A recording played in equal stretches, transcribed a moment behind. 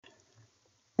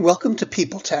Welcome to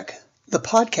People Tech, the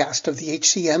podcast of the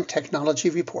HCM Technology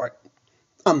Report.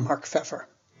 I'm Mark Pfeffer.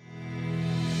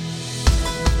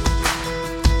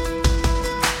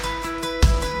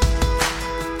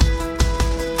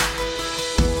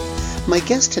 My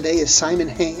guest today is Simon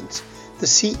Haines, the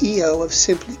CEO of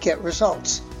Simply Get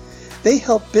Results. They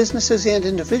help businesses and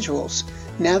individuals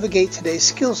navigate today's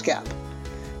skills gap.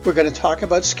 We're going to talk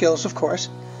about skills, of course,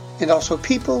 and also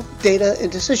people, data,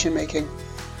 and decision making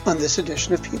on this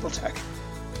edition of People Tech.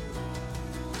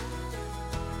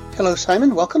 Hello,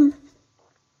 Simon. Welcome.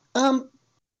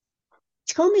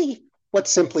 Tell me what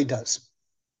Simply does.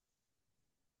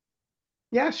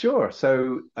 Yeah, sure.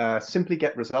 So Simply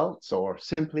Get Results, or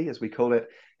Simply as we call it,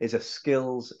 is a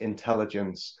skills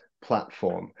intelligence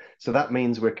platform. So that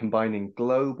means we're combining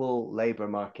global labor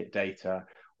market data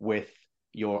with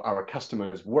our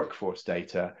customers' workforce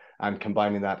data and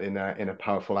combining that in a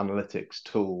powerful analytics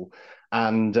tool.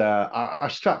 And our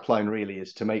strapline really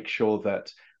is to make sure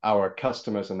that our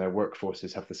customers and their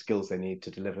workforces have the skills they need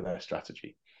to deliver their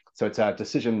strategy. So it's a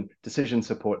decision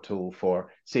support tool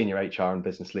for senior HR and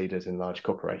business leaders in large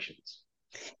corporations.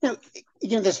 Now,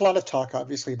 there's a lot of talk,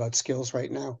 obviously, about skills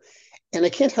right now. And I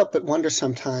can't help but wonder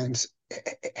sometimes,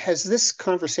 has this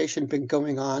conversation been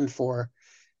going on for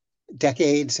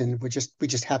decades and we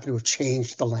just happen to have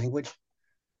changed the language?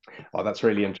 Oh, that's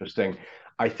really interesting.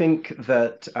 I think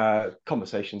that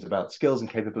conversations about skills and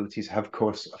capabilities have, of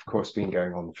course, been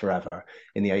going on forever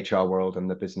in the HR world and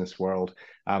the business world.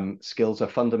 Skills are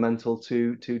fundamental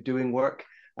to doing work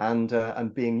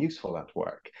and being useful at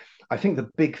work. I think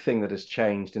the big thing that has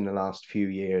changed in the last few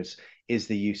years is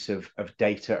the use of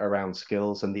data around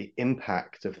skills and the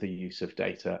impact of the use of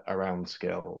data around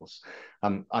skills.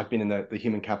 I've been in the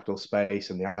human capital space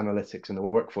and the analytics and the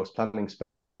workforce planning space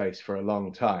for a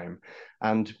long time.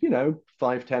 And,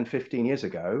 5, 10, 15 years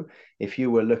ago, if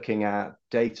you were looking at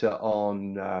data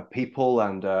on people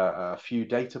and a few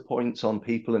data points on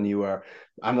people and you were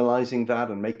analyzing that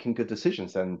and making good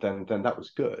decisions, then that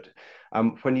was good.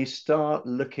 When you start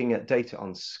looking at data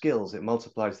on skills, it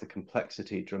multiplies the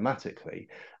complexity dramatically.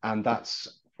 And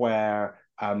that's where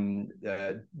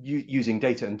using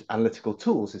data and analytical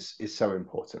tools is so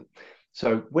important.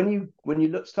 So when you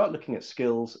start looking at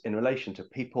skills in relation to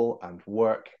people and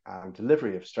work and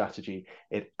delivery of strategy,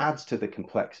 it adds to the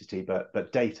complexity,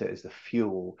 but data is the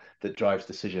fuel that drives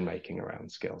decision making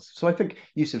around skills. So I think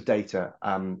use of data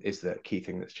is the key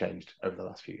thing that's changed over the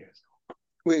last few years.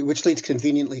 Which leads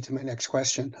conveniently to my next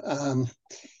question.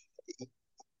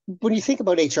 When you think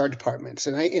about HR departments,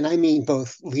 and I mean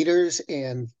both leaders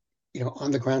and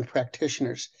on the ground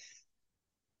practitioners,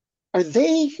 are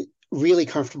they really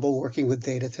comfortable working with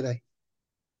data today?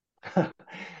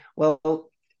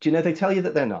 Well, they tell you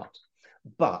that they're not.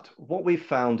 But what we've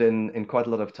found in quite a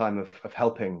lot of time of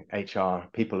helping HR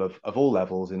people of all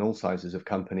levels in all sizes of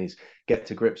companies get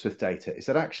to grips with data is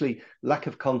that actually lack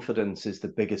of confidence is the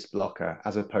biggest blocker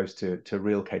as opposed to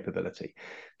real capability.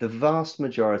 The vast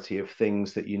majority of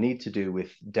things that you need to do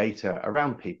with data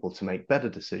around people to make better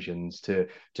decisions, to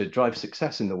drive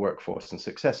success in the workforce and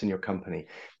success in your company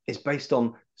is based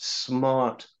on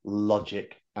smart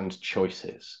logic and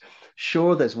choices.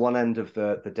 Sure, there's one end of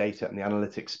the data and the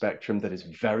analytics spectrum that is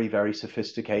very, very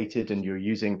sophisticated and you're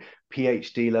using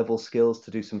PhD level skills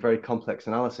to do some very complex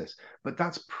analysis, but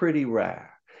that's pretty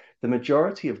rare. The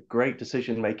majority of great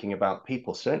decision making about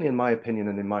people, certainly in my opinion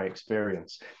and in my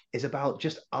experience, is about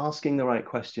just asking the right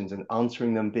questions and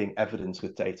answering them being evidence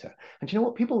with data. And you know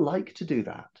what? People like to do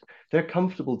that. They're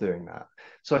comfortable doing that.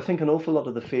 So I think an awful lot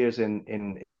of the fears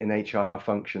in HR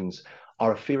functions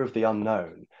are a fear of the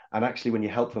unknown. And actually, when you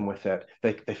help them with it,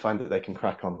 they find that they can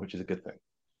crack on, which is a good thing.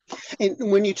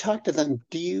 And when you talk to them,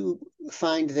 do you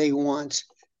find they want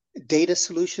data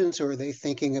solutions or are they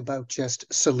thinking about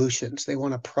just solutions? They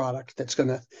want a product that's going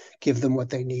to give them what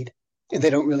they need and they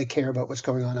don't really care about what's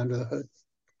going on under the hood.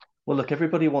 Well, look,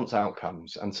 everybody wants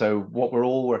outcomes. And so what we're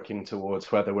all working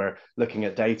towards, whether we're looking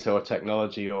at data or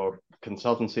technology or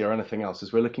consultancy or anything else,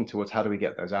 is we're looking towards how do we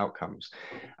get those outcomes.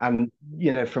 And,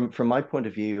 from my point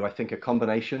of view, I think a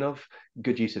combination of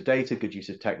good use of data, good use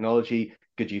of technology,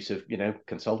 good use of,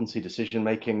 consultancy, decision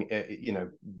making,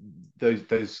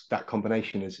 that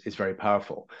combination is very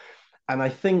powerful. And I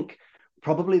think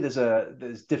probably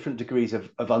there's different degrees of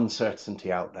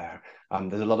uncertainty out there.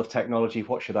 There's a lot of technology.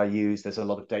 What should I use? There's a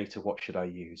lot of data. What should I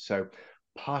use? So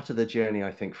part of the journey,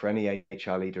 I think, for any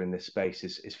HR leader in this space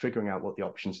is figuring out what the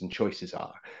options and choices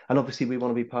are. And obviously, we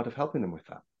want to be part of helping them with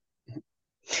that.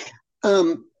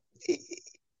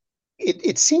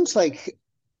 It seems like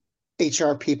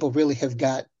HR people really have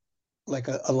got like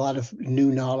a lot of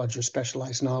new knowledge or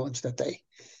specialized knowledge that they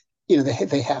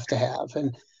they have to have.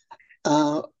 And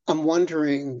I'm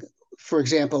wondering, for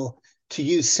example, to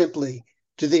use Simply,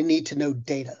 do they need to know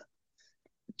data?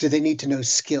 Do they need to know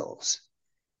skills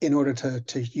in order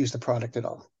to use the product at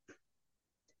all?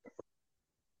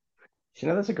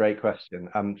 That's a great question.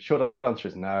 Short answer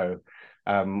is no.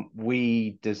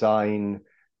 We design,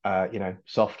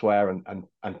 software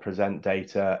and present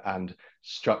data and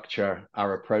structure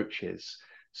our approaches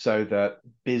so that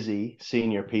busy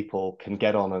senior people can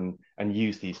get on and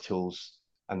use these tools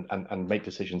and make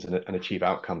decisions and achieve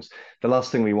outcomes. The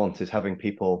last thing we want is having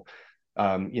people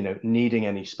needing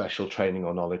any special training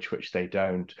or knowledge, which they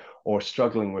don't, or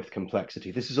struggling with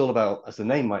complexity. This is all about, as the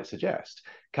name might suggest,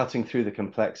 cutting through the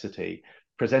complexity,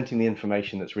 presenting the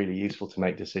information that's really useful to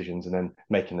make decisions, and then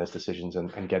making those decisions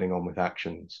and getting on with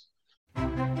actions.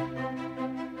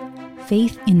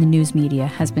 Faith in the news media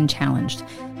has been challenged,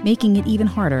 making it even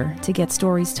harder to get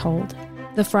stories told.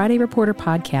 The Friday Reporter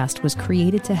podcast was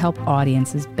created to help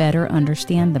audiences better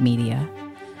understand the media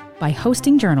by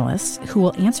hosting journalists who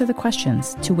will answer the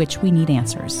questions to which we need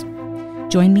answers.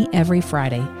 Join me every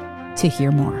Friday to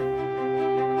hear more.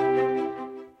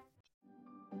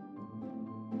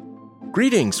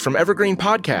 Greetings from Evergreen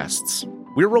Podcasts.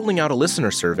 We're rolling out a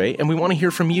listener survey and we want to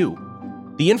hear from you.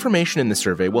 The information in the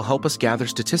survey will help us gather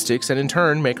statistics and in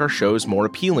turn make our shows more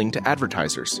appealing to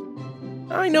advertisers.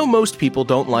 I know most people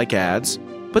don't like ads,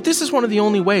 but this is one of the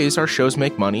only ways our shows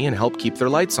make money and help keep their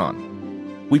lights on.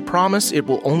 We promise it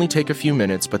will only take a few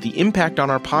minutes, but the impact on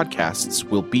our podcasts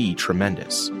will be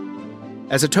tremendous.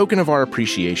 As a token of our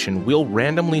appreciation, we'll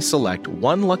randomly select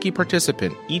one lucky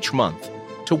participant each month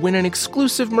to win an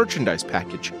exclusive merchandise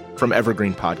package from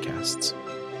Evergreen Podcasts.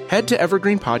 Head to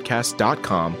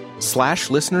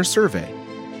evergreenpodcast.com/listener survey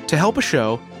to help a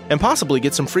show and possibly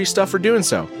get some free stuff for doing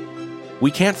so.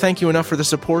 We can't thank you enough for the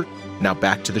support. Now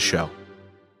back to the show.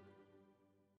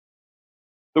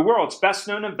 The world's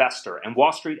best-known investor and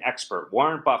Wall Street expert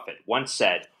Warren Buffett once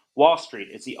said, "Wall Street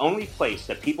is the only place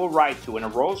that people ride to in a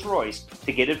Rolls-Royce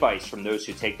to get advice from those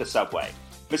who take the subway."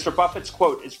 Mr. Buffett's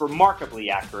quote is remarkably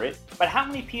accurate, but how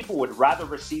many people would rather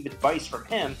receive advice from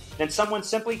him than someone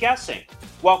simply guessing?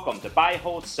 Welcome to Buy,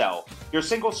 Hold, Sell, your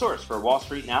single source for Wall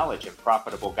Street knowledge and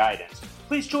profitable guidance.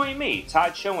 Please join me,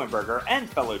 Todd Schoenberger, and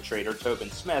fellow trader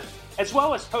Tobin Smith, as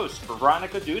well as host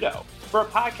Veronica Dudo, for a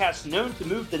podcast known to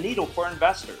move the needle for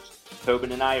investors.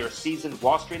 Tobin and I are seasoned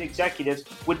Wall Street executives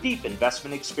with deep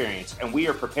investment experience, and we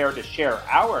are prepared to share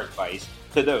our advice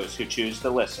to those who choose to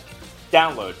listen.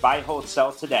 Download Buy, Hold,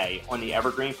 Sell today on the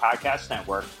Evergreen Podcast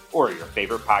Network or your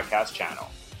favorite podcast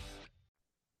channel.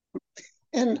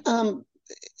 And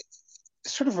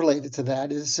sort of related to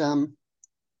that is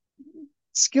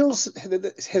skills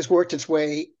has worked its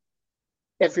way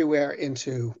everywhere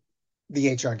into the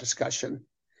HR discussion.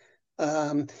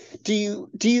 Do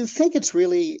you think it's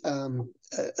really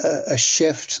a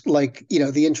shift? Like,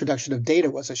 the introduction of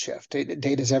data was a shift.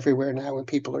 Data is everywhere now and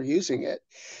people are using it.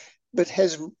 But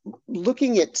has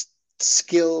looking at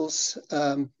skills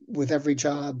with every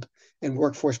job and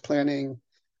workforce planning,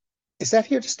 is that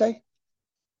here to stay?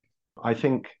 I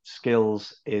think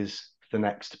skills is the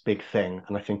next big thing,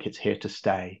 and I think it's here to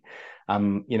stay.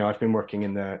 I've been working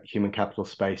in the human capital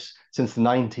space since the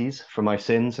 90s for my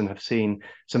sins and have seen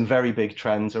some very big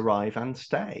trends arrive and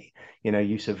stay.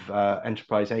 Use of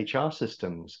enterprise HR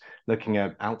systems, looking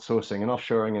at outsourcing and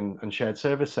offshoring and shared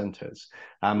service centers,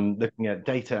 looking at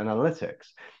data and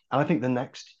analytics. And I think the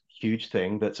next huge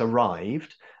thing that's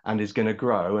arrived and is going to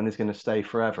grow and is going to stay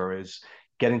forever is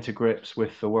getting to grips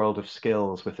with the world of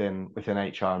skills within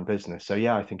HR and business. So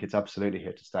yeah, I think it's absolutely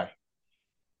here to stay.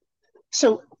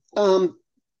 So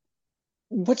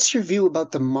what's your view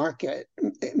about the market?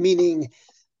 Meaning,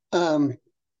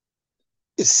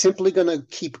 is Simply going to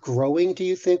keep growing, do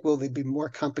you think? Will there be more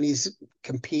companies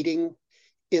competing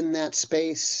in that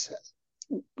space?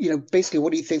 Basically,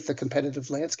 what do you think the competitive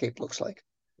landscape looks like?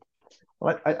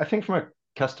 Well, I think from a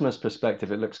customer's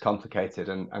perspective, it looks complicated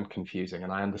and confusing,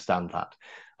 and I understand that.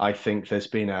 I think there's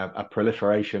been a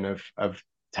proliferation of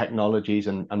technologies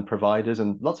and providers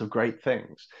and lots of great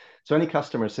things. So any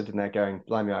customer is sitting there going,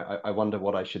 blimey, I wonder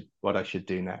what I should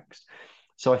do next.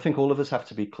 So I think all of us have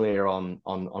to be clear on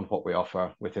what we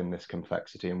offer within this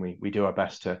complexity, and we do our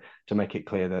best to make it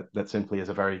clear that Simply is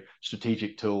a very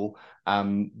strategic tool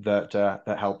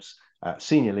that helps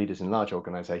senior leaders in large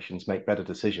organizations make better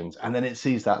decisions, and then it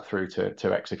sees that through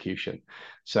to execution.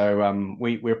 So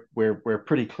we're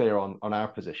pretty clear on our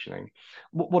positioning.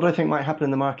 What do I think might happen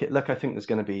in the market? Look, I think there's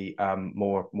going to be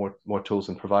more tools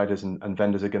and providers and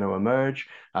vendors are going to emerge.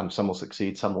 Some will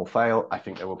succeed, some will fail. I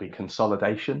think there will be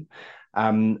consolidation.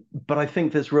 But I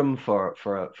think there's room for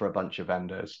a bunch of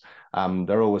vendors.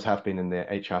 There always have been in the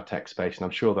HR tech space, and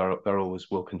I'm sure there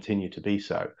always will continue to be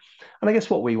so. And I guess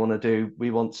what we want to do,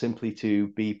 we want simply to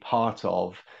be part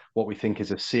of what we think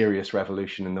is a serious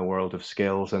revolution in the world of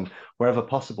skills. And wherever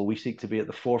possible, we seek to be at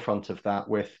the forefront of that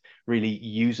with really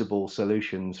usable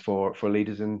solutions for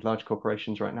leaders in large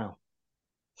corporations right now.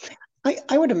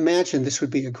 I would imagine this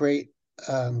would be a great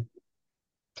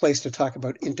place to talk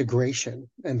about integration.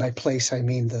 And by place, I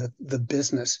mean the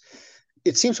business.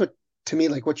 It seems to me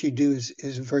like what you do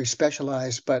is very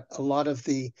specialized, but a lot of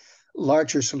the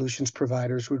larger solutions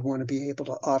providers would want to be able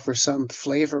to offer some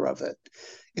flavor of it.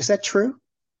 Is that true?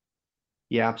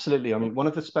 Yeah, absolutely. I mean, one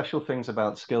of the special things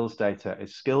about skills data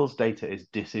is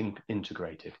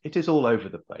disintegrated. It is all over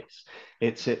the place.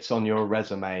 It sits on your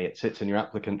resume. It sits in your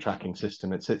applicant tracking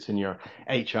system. It sits in your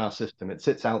HR system. It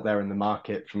sits out there in the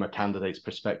market from a candidate's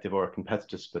perspective or a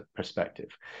competitor's perspective.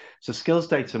 So skills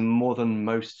data, more than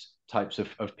most types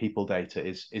of people data,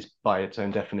 is by its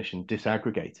own definition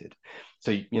disaggregated.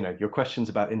 So, your questions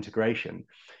about integration,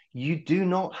 you do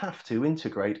not have to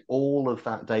integrate all of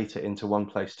that data into one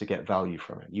place to get value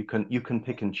from it. You can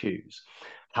pick and choose.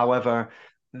 However,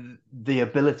 the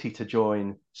ability to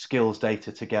join skills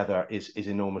data together is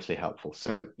enormously helpful.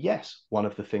 So yes, one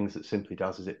of the things that Simply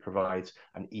does is it provides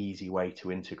an easy way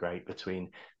to integrate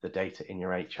between the data in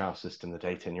your HR system, the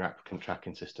data in your applicant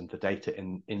tracking system, the data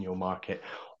in your market,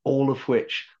 all of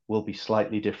which will be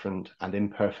slightly different and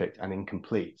imperfect and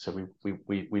incomplete. So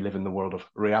we live in the world of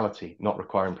reality, not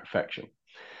requiring perfection.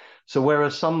 So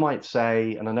whereas some might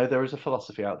say, and I know there is a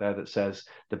philosophy out there that says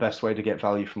the best way to get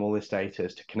value from all this data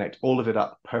is to connect all of it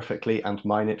up perfectly and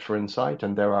mine it for insight,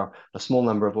 and there are a small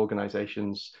number of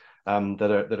organizations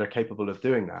that are capable of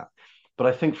doing that. But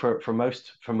I think for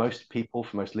most people,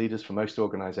 for most leaders, for most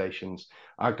organizations,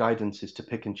 our guidance is to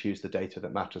pick and choose the data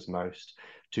that matters most,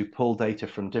 to pull data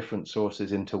from different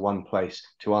sources into one place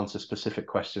to answer specific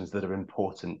questions that are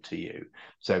important to you.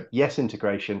 So yes,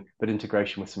 integration, but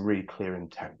integration with some really clear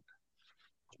intent.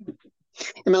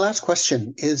 And my last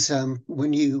question is,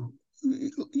 when you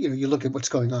look at what's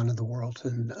going on in the world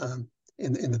and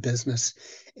in the business,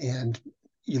 and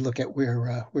you look at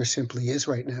where Simply is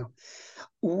right now,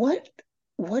 what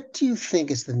do you think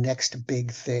is the next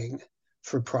big thing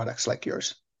for products like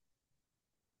yours?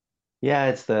 Yeah,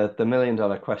 it's the $1 million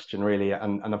question, really,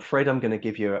 and I'm afraid I'm going to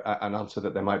give you an answer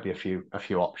that there might be a few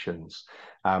options.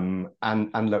 And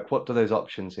look, what do those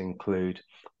options include?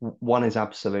 One is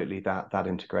absolutely that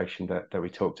integration that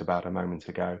we talked about a moment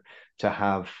ago, to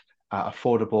have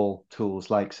affordable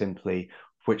tools like Simply,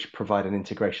 which provide an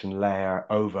integration layer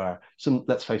over some,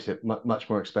 let's face it, much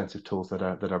more expensive tools that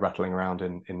are rattling around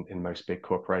in most big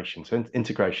corporations. So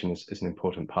integration is an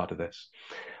important part of this.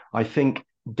 I think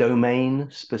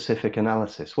domain-specific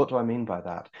analysis. What do I mean by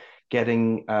that?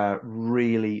 Getting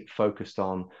really focused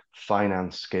on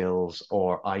finance skills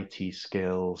or IT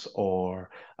skills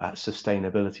or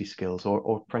sustainability skills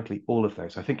or frankly, all of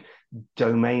those. I think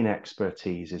domain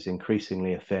expertise is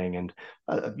increasingly a thing. And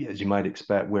as you might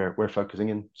expect, we're focusing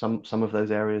in some of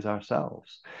those areas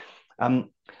ourselves.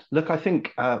 Look, I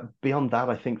think beyond that,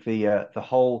 I think the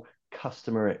whole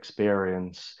customer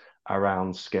experience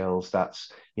around skills,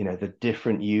 that's the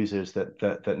different users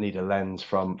that need a lens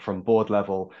from board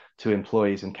level to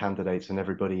employees and candidates and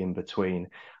everybody in between.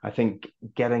 I think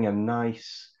getting a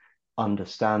nice,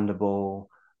 understandable,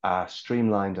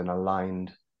 streamlined and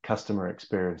aligned customer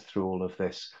experience through all of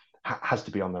this has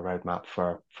to be on the roadmap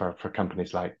for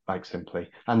companies like Simply,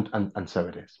 and so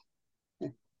it is.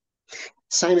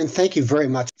 Simon, thank you very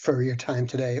much for your time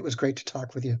today. It was great to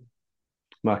talk with you.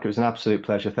 Mark, it was an absolute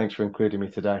pleasure. Thanks for including me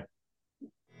today.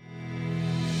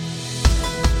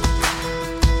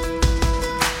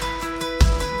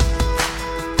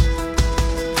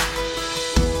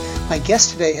 My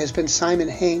guest today has been Simon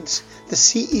Haines, the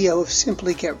CEO of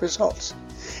Simply Get Results.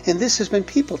 And this has been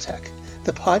People Tech,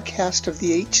 the podcast of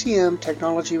the HCM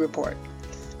Technology Report.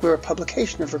 We're a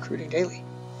publication of Recruiting Daily.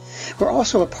 We're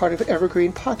also a part of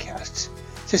Evergreen Podcasts.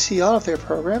 To see all of their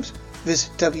programs,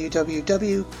 visit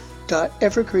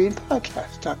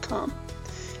www.evergreenpodcast.com.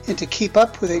 And to keep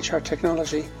up with HR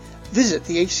technology, visit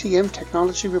the HCM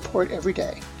Technology Report every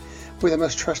day. We're the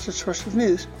most trusted source of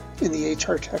news in the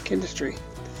HR tech industry.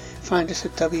 Find us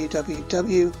at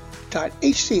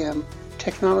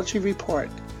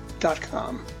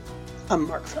www.hcmtechnologyreport.com. I'm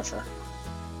Mark Pfeffer.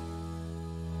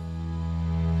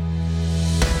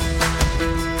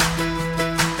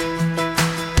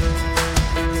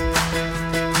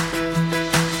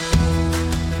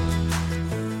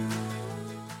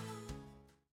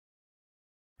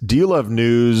 Do you love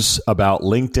news about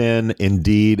LinkedIn,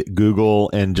 Indeed, Google,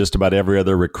 and just about every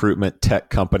other recruitment tech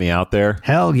company out there?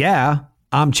 Hell yeah.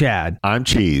 I'm Chad. I'm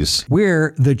Cheese.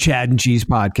 We're the Chad and Cheese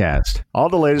Podcast. All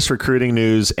the latest recruiting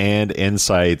news and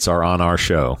insights are on our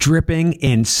show. Dripping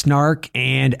in snark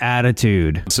and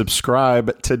attitude.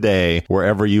 Subscribe today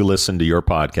wherever you listen to your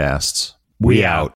podcasts. We out.